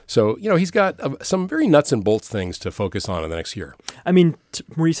shortfalls. So, he's got some very nuts and bolts things to focus on in the next year. I mean,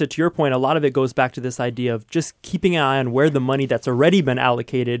 Marisa, to your point, a lot of it goes back to this idea of just keeping an eye on where the money that's already been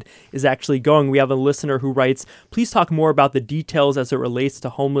allocated is actually going. We have a listener who writes, please talk more about the details as it relates to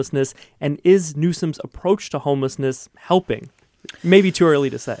homelessness, and is Newsom's approach to homelessness helping? Maybe too early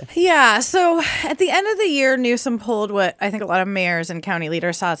to say. Yeah. So at the end of the year, Newsom pulled what I think a lot of mayors and county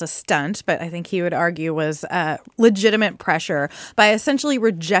leaders saw as a stunt, but I think he would argue was legitimate pressure by essentially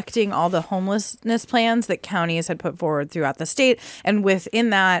rejecting all the homelessness plans that counties had put forward throughout the state. And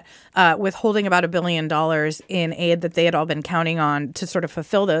within that, withholding about $1 billion in aid that they had all been counting on to sort of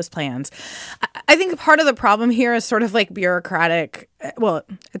fulfill those plans. I think part of the problem here is sort of like bureaucratic. Well,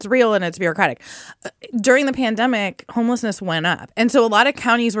 it's real and it's bureaucratic. During the pandemic, homelessness went up. And so a lot of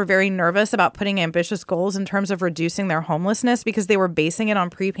counties were very nervous about putting ambitious goals in terms of reducing their homelessness because they were basing it on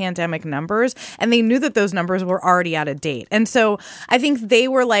pre-pandemic numbers. And they knew that those numbers were already out of date. And so I think they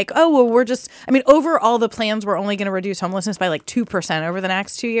were like, overall the plans were only going to reduce homelessness by like 2% over the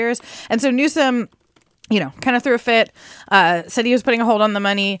next 2 years. And so Newsom, kind of threw a fit, said he was putting a hold on the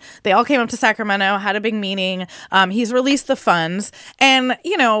money. They all came up to Sacramento, had a big meeting. He's released the funds. And,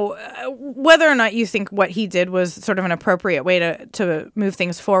 whether or not you think what he did was sort of an appropriate way to move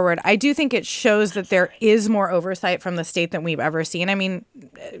things forward, I do think it shows that there is more oversight from the state than we've ever seen. I mean,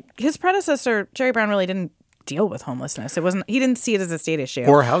 his predecessor, Jerry Brown, really didn't deal with homelessness. He didn't see it as a state issue.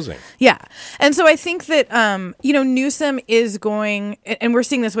 Or housing. Yeah. And so I think that, Newsom is going, and we're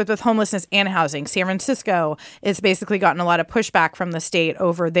seeing this with homelessness and housing. San Francisco has basically gotten a lot of pushback from the state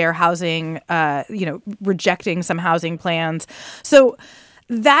over their housing, rejecting some housing plans. So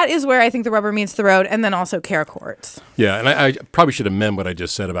that is where I think the rubber meets the road, and then also care courts. Yeah, and I probably should amend what I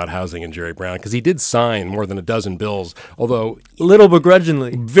just said about housing and Jerry Brown, because he did sign more than a dozen bills, although a little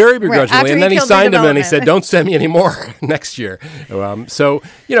begrudgingly. Very begrudgingly. Right, and then he signed them and he said, don't send me any more next year.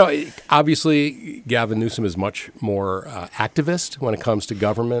 Obviously, Gavin Newsom is much more activist when it comes to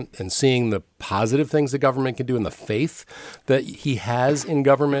government and seeing the positive things the government can do and the faith that he has in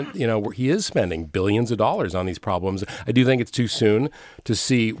government, where he is spending billions of dollars on these problems. I do think it's too soon to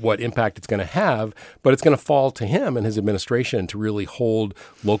see what impact it's going to have, but it's going to fall to him and his administration to really hold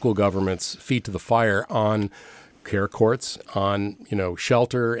local governments' feet to the fire on care courts, on,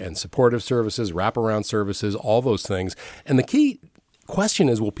 shelter and supportive services, wraparound services, all those things. And the key question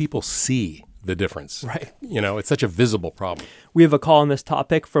is, will people see the difference? Right. It's such a visible problem. We have a call on this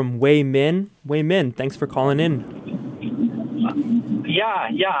topic from Wei Min. Wei Min, thanks for calling in.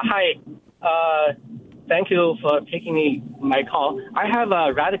 Hi. Thank you for taking my call. I have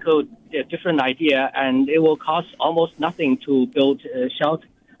a radical different idea, and it will cost almost nothing to build shelter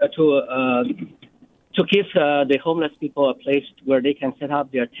to give the homeless people a place where they can set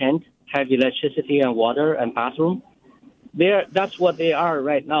up their tent, have electricity and water and bathroom. That's what they are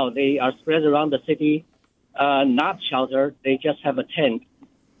right now. They are spread around the city, not sheltered. They just have a tent.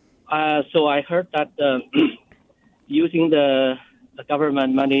 So I heard that using the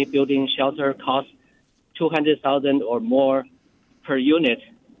government money, building shelter costs $200,000 or more per unit.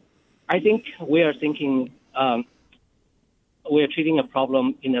 I think we are thinking we are treating a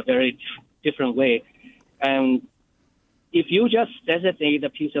problem in a very different way. And if you just designate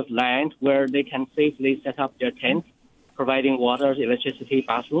a piece of land where they can safely set up their tent, providing water, electricity,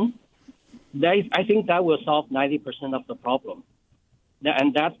 bathroom, I think that will solve 90% of the problem.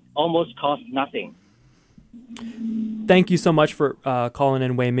 and that almost costs nothing. Thank you so much for calling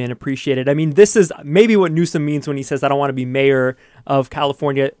in, Wei Min. Appreciate it. I mean, this is maybe what Newsom means when he says, I don't want to be mayor of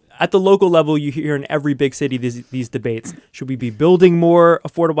California. At the local level, you hear in every big city these debates. Should we be building more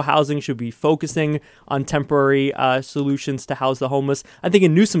affordable housing? Should we be focusing on temporary solutions to house the homeless? I think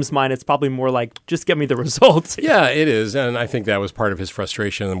in Newsom's mind, it's probably more like, just get me the results. Yeah, it is. And I think that was part of his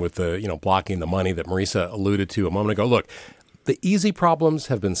frustration with the, blocking the money that Marisa alluded to a moment ago. Look, the easy problems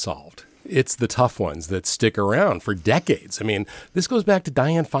have been solved. It's the tough ones that stick around for decades. I mean, this goes back to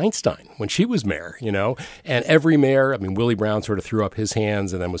Dianne Feinstein when she was mayor, and every mayor, Willie Brown sort of threw up his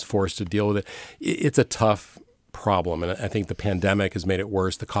hands and then was forced to deal with it. It's a tough problem. And I think the pandemic has made it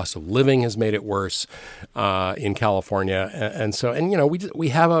worse. The cost of living has made it worse in California. We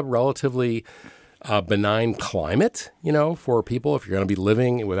have a relatively benign climate, for people. If you're going to be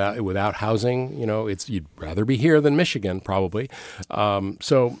living without housing, you'd rather be here than Michigan, probably.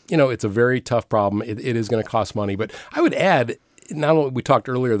 It's a very tough problem. It is going to cost money. But I would add, not only we talked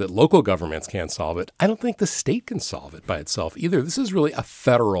earlier that local governments can't solve it, I don't think the state can solve it by itself either. This is really a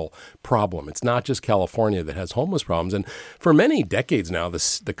federal problem. It's not just California that has homeless problems. And for many decades now,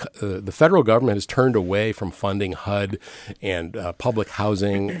 the federal government has turned away from funding HUD and public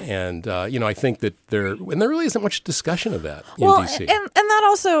housing. And, I think that there really isn't much discussion of that in D.C. And that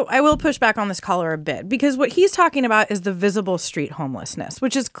also, I will push back on this caller a bit, because what he's talking about is the visible street homelessness,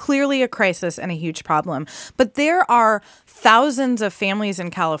 which is clearly a crisis and a huge problem. But there are thousands of families in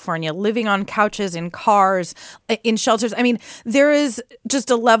California living on couches, in cars, in shelters. There is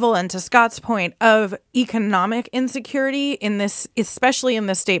just a level, and to Scott's point, of economic insecurity in this, especially in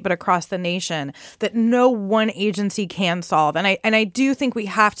this state, but across the nation, that no one agency can solve. And I do think we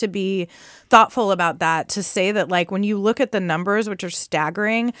have to be thoughtful about that, to say that, like, when you look at the numbers, which are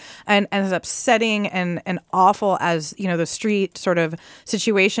staggering and as upsetting and awful as, the street sort of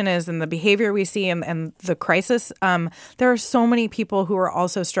situation is, and the behavior we see and the crisis, there are so many people who are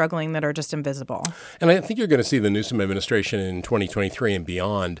also struggling that are just invisible. And I think you're going to see the Newsom administration in 2023 and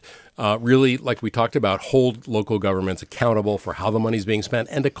beyond really, like we talked about, hold local governments accountable for how the money's being spent,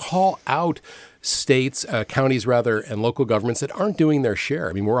 and to call out states, counties rather, and local governments that aren't doing their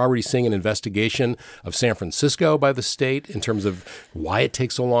share. We're already seeing an investigation of San Francisco by the state in terms of why it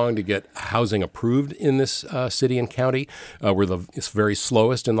takes so long to get housing approved in this city and county. We're it's very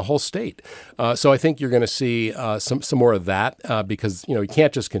slowest in the whole state. So I think you're going to see some more of that because, you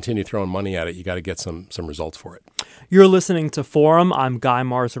can't just continue throwing money at it. You got to get some results for it. You're listening to Forum. I'm Guy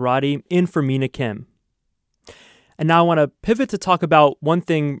Marzorati, in for Mina Kim. And now I want to pivot to talk about one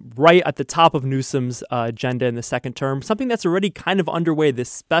thing right at the top of Newsom's agenda in the second term, something that's already kind of underway, this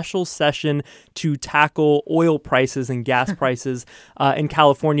special session to tackle oil prices and gas prices in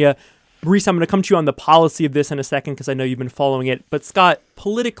California. Marisa, I'm going to come to you on the policy of this in a second because I know you've been following it. But Scott,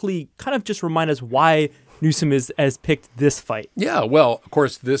 politically, kind of just remind us why Newsom has picked this fight. Yeah, well, of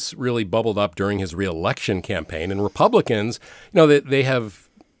course, this really bubbled up during his reelection campaign. And Republicans, they have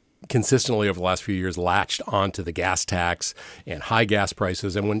consistently over the last few years latched onto the gas tax and high gas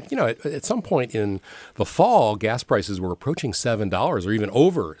prices. And when, at some point in the fall, gas prices were approaching $7 or even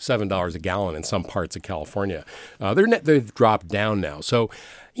over $7 a gallon in some parts of California. They've dropped down now. So,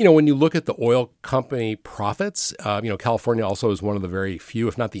 when you look at the oil company profits, California also is one of the very few,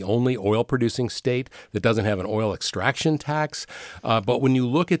 if not the only oil producing state that doesn't have an oil extraction tax. But when you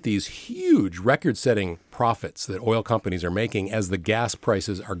look at these huge record setting profits that oil companies are making as the gas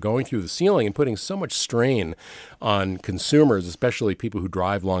prices are going through the ceiling and putting so much strain on consumers, especially people who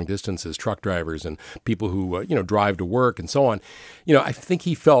drive long distances, truck drivers and people who, drive to work and so on, I think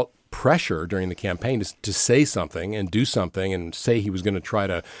he felt pressure during the campaign to say something and do something and say he was going to try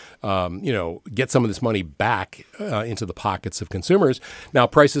to, get some of this money back into the pockets of consumers. Now,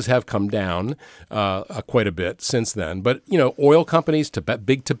 prices have come down quite a bit since then. But, oil companies,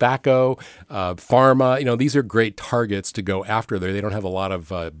 big tobacco, pharma, these are great targets to go after there. They don't have a lot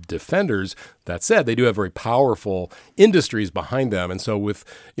of defenders. That said, they do have very powerful industries behind them. And so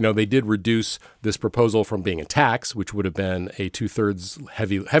they did reduce this proposal from being a tax, which would have been a 2/3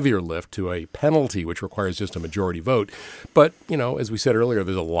 heavier lift, to a penalty, which requires just a majority vote. But, as we said earlier,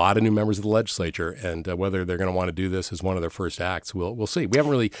 there's a lot of new members of the legislature, and whether they're going to want to do this as one of their first acts, we'll see. We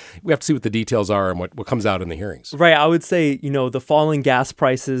have to see what the details are and what comes out in the hearings. Right. I would say, the falling gas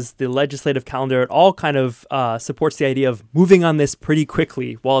prices, the legislative calendar, it all kind of supports the idea of moving on this pretty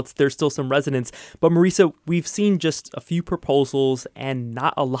quickly while there's still some resonance. But Marisa, we've seen just a few proposals and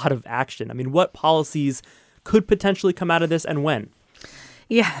not a lot of action. What policies could potentially come out of this and when?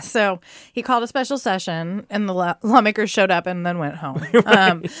 Yeah, so he called a special session, and the lawmakers showed up and then went home.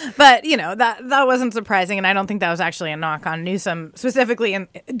 But, that wasn't surprising, and I don't think that was actually a knock on Newsom specifically, and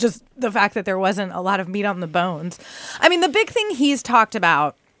just the fact that there wasn't a lot of meat on the bones. I mean, the big thing he's talked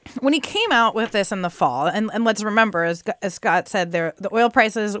about when he came out with this in the fall, and let's remember, as Scott said, the oil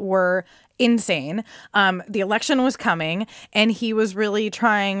prices were insane. The election was coming, and he was really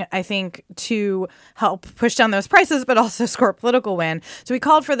trying, I think, to help push down those prices, but also score a political win. So he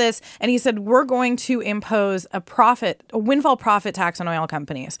called for this, and he said, we're going to impose a windfall profit tax on oil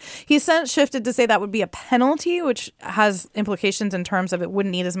companies. He since shifted to say that would be a penalty, which has implications in terms of it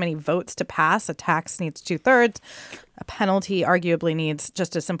wouldn't need as many votes to pass. A tax needs 2/3. A penalty arguably needs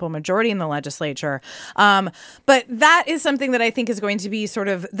just a simple majority in the legislature. But that is something that I think is going to be sort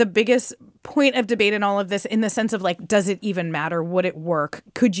of the biggest point of debate in all of this, in the sense of, like, does it even matter? Would it work?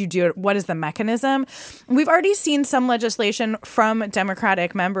 Could you do it? What is the mechanism? We've already seen some legislation from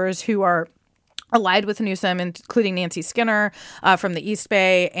Democratic members who are allied with Newsom, including Nancy Skinner from the East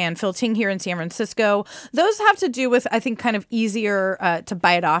Bay and Phil Ting here in San Francisco. Those have to do with, I think, kind of easier to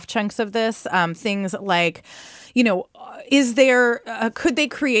bite off chunks of this. Things like, could they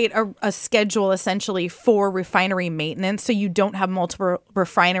create a schedule essentially for refinery maintenance so you don't have multiple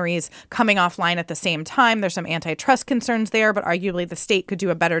refineries coming offline at the same time? There's some antitrust concerns there, but arguably the state could do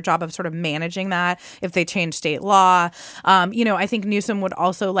a better job of sort of managing that if they change state law. I think Newsom would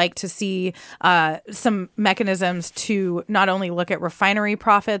also like to see some mechanisms to not only look at refinery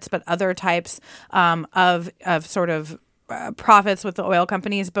profits, but other types of sort of profits with the oil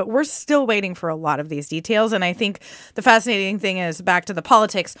companies, but we're still waiting for a lot of these details. And I think the fascinating thing is, back to the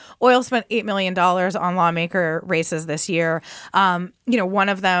politics, oil spent $8 million on lawmaker races this year. One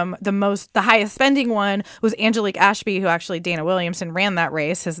of them, the highest spending one, was Angelique Ashby, who actually Dana Williamson ran that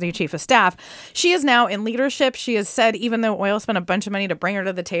race, his new chief of staff. She is now in leadership. She has said, even though oil spent a bunch of money to bring her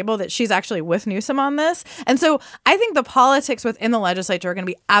to the table, that she's actually with Newsom on this. And so I think the politics within the legislature are going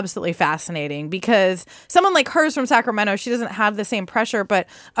to be absolutely fascinating, because someone like hers from Sacramento, she doesn't have the same pressure, but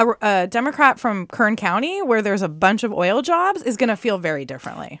a Democrat from Kern County, where there's a bunch of oil jobs, is going to feel very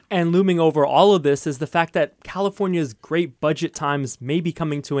differently. And looming over all of this is the fact that California's great budget times may be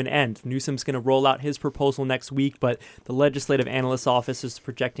coming to an end. Newsom's going to roll out his proposal next week, but the Legislative Analyst's Office is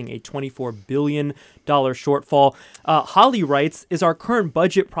projecting a $24 billion shortfall. Holly writes, is our current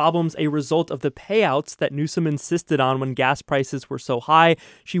budget problems a result of the payouts that Newsom insisted on when gas prices were so high?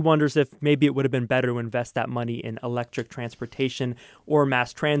 She wonders if maybe it would have been better to invest that money in electric transportation or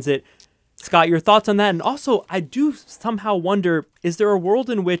mass transit. Scott, your thoughts on that? And also, I do somehow wonder, is there a world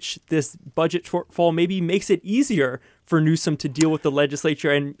in which this budget shortfall maybe makes it easier for Newsom to deal with the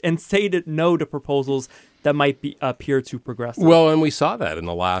legislature and say no to proposals that might appear too progressive? Well, and we saw that in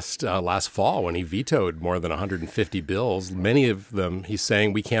the last fall when he vetoed more than 150 bills. Many of them, he's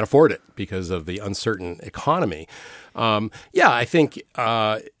saying we can't afford it because of the uncertain economy. I think.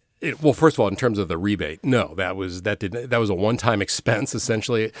 Well, first of all, in terms of the rebate, no, that was a one-time expense.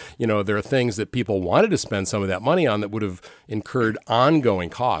 Essentially, there are things that people wanted to spend some of that money on that would have incurred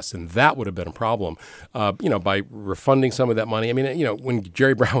ongoing costs, and that would have been a problem. By refunding some of that money. I mean, when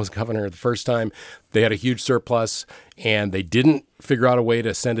Jerry Brown was governor the first time, they had a huge surplus, and they didn't figure out a way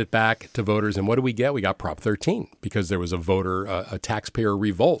to send it back to voters. And what did we get? We got Prop 13 because there was a taxpayer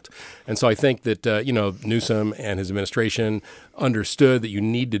revolt. And so I think that, Newsom and his administration understood that you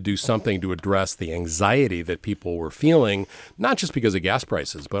need to do something to address the anxiety that people were feeling, not just because of gas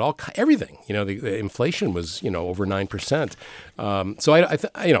prices, but everything. The inflation was, over 9%.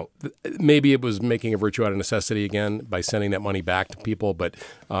 So maybe it was making a virtue out of necessity again by sending that money back to people. But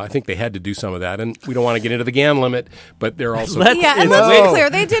I think they had to do some of that. And we don't want to get into the GAN limit, but they're also... let's be clear.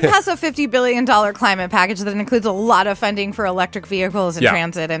 They did pass a $50 billion climate package that includes a lot of funding for electric vehicles and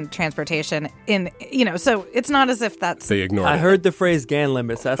transit and transportation. So it's not as if that's... They ignored it. I heard the phrase GAN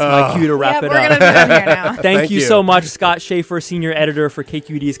limits. That's my cue to wrap it up. We're going to move here now. Thank you so much, Scott Schaefer, senior editor for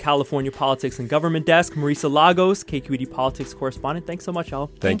KQED's California Politics and Government Desk. Marisa Lagos, KQED Politics correspondent. Thanks so much,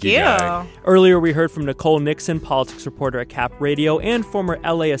 y'all. Thank you. Guy. Earlier, we heard from Nicole Nixon, politics reporter at Cap Radio, and former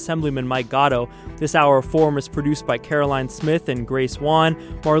LA Assemblyman Mike Gatto. This hour of Forum is produced by Caroline Smith and Grace Wan.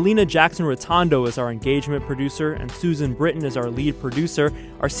 Marlena Jackson-Rotondo is our engagement producer, and Susan Britton is our lead producer.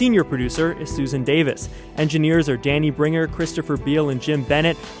 Our senior producer is Susan Davis. Engineers are Danny Bringer, Christopher Beal, and Jim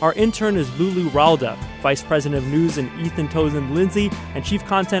Bennett. Our intern is Lulu Ralda. Vice President of News and Ethan Tozen-Lindsay, and Chief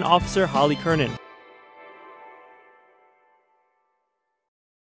Content Officer Holly Kernan.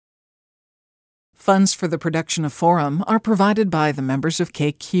 Funds for the production of Forum are provided by the members of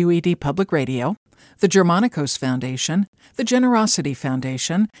KQED Public Radio, the Germanicos Foundation, the Generosity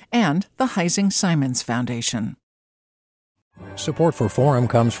Foundation, and the Heising Simons Foundation. Support for Forum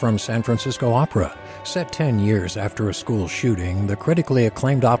comes from San Francisco Opera. Set 10 years after a school shooting, the critically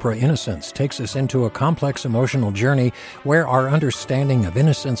acclaimed opera Innocence takes us into a complex emotional journey where our understanding of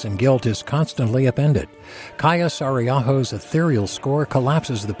innocence and guilt is constantly upended. Kaya Sariaho's ethereal score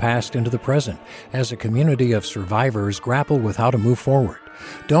collapses the past into the present as a community of survivors grapple with how to move forward.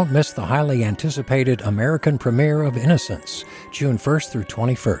 Don't miss the highly anticipated American premiere of Innocence, June 1st through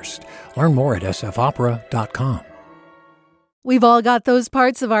 21st. Learn more at sfopera.com. We've all got those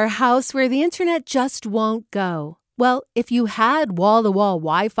parts of our house where the internet just won't go. Well, if you had wall-to-wall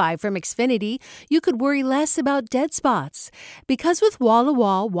Wi-Fi from Xfinity, you could worry less about dead spots. Because with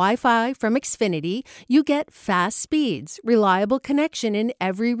wall-to-wall Wi-Fi from Xfinity, you get fast speeds, reliable connection in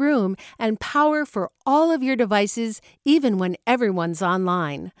every room, and power for all of your devices, even when everyone's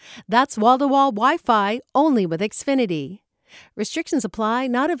online. That's wall-to-wall Wi-Fi only with Xfinity. Restrictions apply,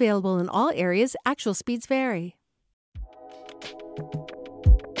 not available in all areas. Actual speeds vary.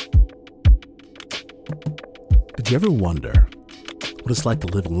 Did you ever wonder what it's like to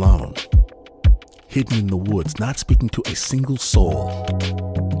live alone, hidden in the woods, not speaking to a single soul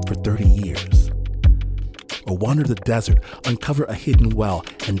for 30 years? Or wander the desert, uncover a hidden well,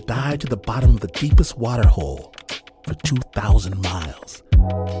 and dive to the bottom of the deepest water hole for 2,000 miles?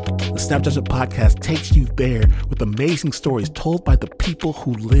 The Snap Judgment Podcast takes you there with amazing stories told by the people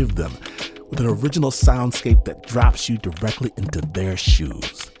who live them, with an original soundscape that drops you directly into their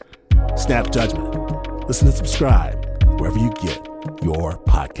shoes. Snap Judgment. Listen and subscribe wherever you get your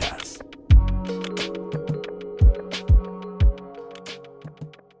podcast.